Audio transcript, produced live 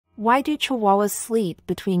Why do Chihuahuas sleep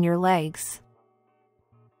between your legs?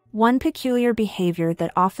 One peculiar behavior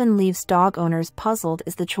that often leaves dog owners puzzled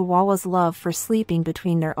is the Chihuahua's love for sleeping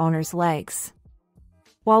between their owner's legs.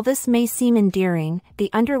 While this may seem endearing,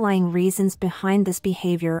 the underlying reasons behind this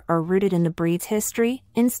behavior are rooted in the breed's history,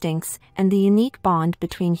 instincts, and the unique bond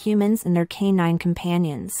between humans and their canine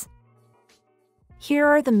companions. Here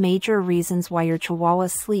are the major reasons why your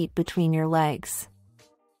Chihuahuas sleep between your legs.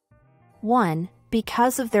 1.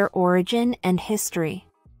 Because of their origin and history.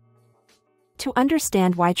 To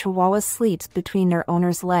understand why Chihuahua sleeps between their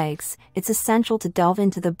owner's legs, it's essential to delve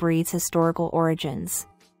into the breed's historical origins.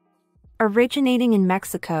 Originating in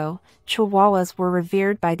Mexico, Chihuahuas were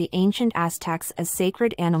revered by the ancient Aztecs as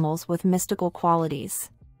sacred animals with mystical qualities.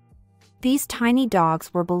 These tiny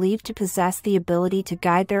dogs were believed to possess the ability to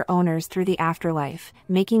guide their owners through the afterlife,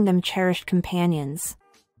 making them cherished companions.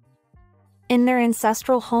 In their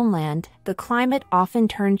ancestral homeland, the climate often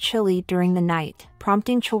turned chilly during the night,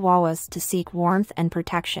 prompting Chihuahuas to seek warmth and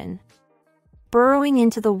protection. Burrowing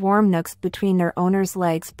into the warm nooks between their owner's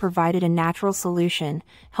legs provided a natural solution,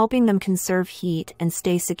 helping them conserve heat and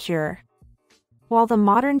stay secure. While the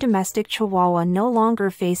modern domestic Chihuahua no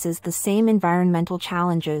longer faces the same environmental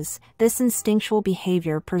challenges, this instinctual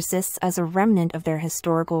behavior persists as a remnant of their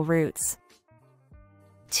historical roots.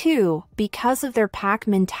 2. Because of their pack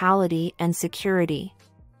mentality and security.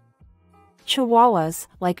 Chihuahuas,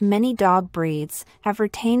 like many dog breeds, have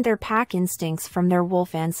retained their pack instincts from their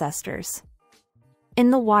wolf ancestors.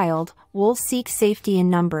 In the wild, wolves seek safety in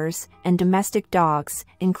numbers, and domestic dogs,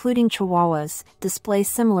 including Chihuahuas, display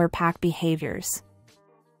similar pack behaviors.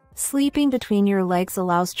 Sleeping between your legs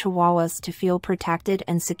allows Chihuahuas to feel protected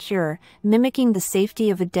and secure, mimicking the safety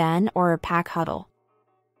of a den or a pack huddle.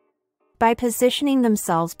 By positioning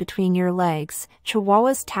themselves between your legs,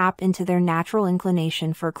 Chihuahuas tap into their natural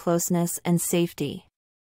inclination for closeness and safety.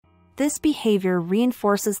 This behavior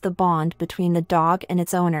reinforces the bond between the dog and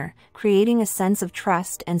its owner, creating a sense of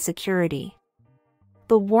trust and security.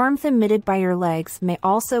 The warmth emitted by your legs may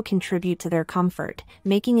also contribute to their comfort,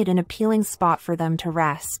 making it an appealing spot for them to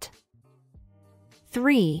rest.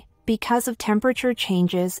 3. Because of temperature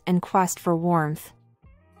changes and quest for warmth.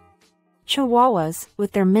 Chihuahuas,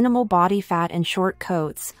 with their minimal body fat and short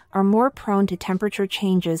coats, are more prone to temperature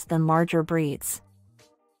changes than larger breeds.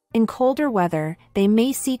 In colder weather, they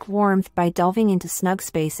may seek warmth by delving into snug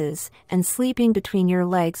spaces, and sleeping between your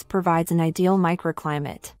legs provides an ideal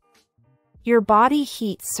microclimate. Your body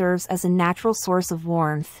heat serves as a natural source of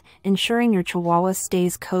warmth, ensuring your Chihuahua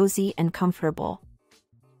stays cozy and comfortable.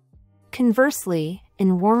 Conversely,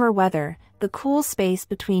 in warmer weather, the cool space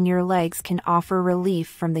between your legs can offer relief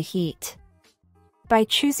from the heat. By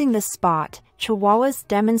choosing this spot, Chihuahuas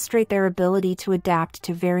demonstrate their ability to adapt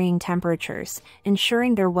to varying temperatures,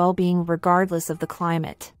 ensuring their well-being regardless of the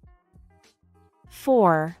climate.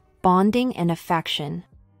 4. Bonding and affection.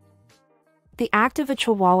 The act of a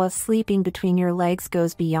Chihuahua sleeping between your legs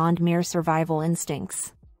goes beyond mere survival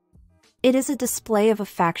instincts. It is a display of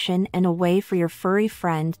affection and a way for your furry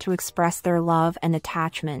friend to express their love and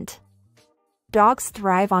attachment. Dogs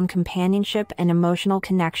thrive on companionship and emotional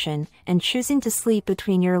connection, and choosing to sleep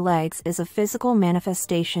between your legs is a physical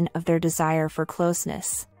manifestation of their desire for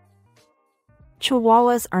closeness.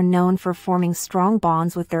 Chihuahuas are known for forming strong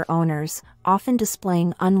bonds with their owners, often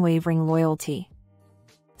displaying unwavering loyalty.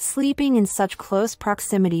 Sleeping in such close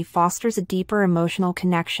proximity fosters a deeper emotional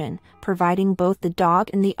connection, providing both the dog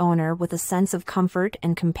and the owner with a sense of comfort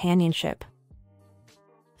and companionship.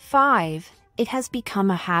 5. It has become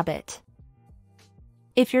a habit.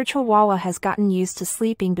 If your Chihuahua has gotten used to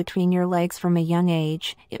sleeping between your legs from a young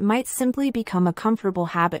age, it might simply become a comfortable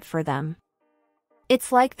habit for them.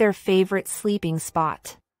 It's like their favorite sleeping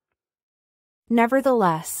spot.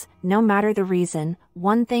 Nevertheless, no matter the reason,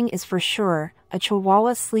 one thing is for sure: a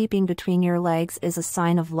Chihuahua sleeping between your legs is a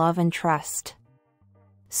sign of love and trust.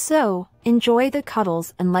 So, enjoy the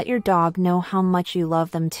cuddles and let your dog know how much you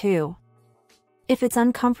love them too. If it's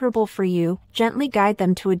uncomfortable for you, gently guide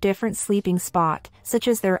them to a different sleeping spot, such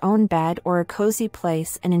as their own bed or a cozy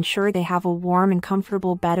place, and ensure they have a warm and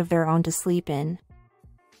comfortable bed of their own to sleep in.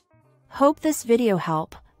 Hope this video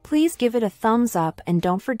helped. Please give it a thumbs up and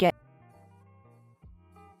don't forget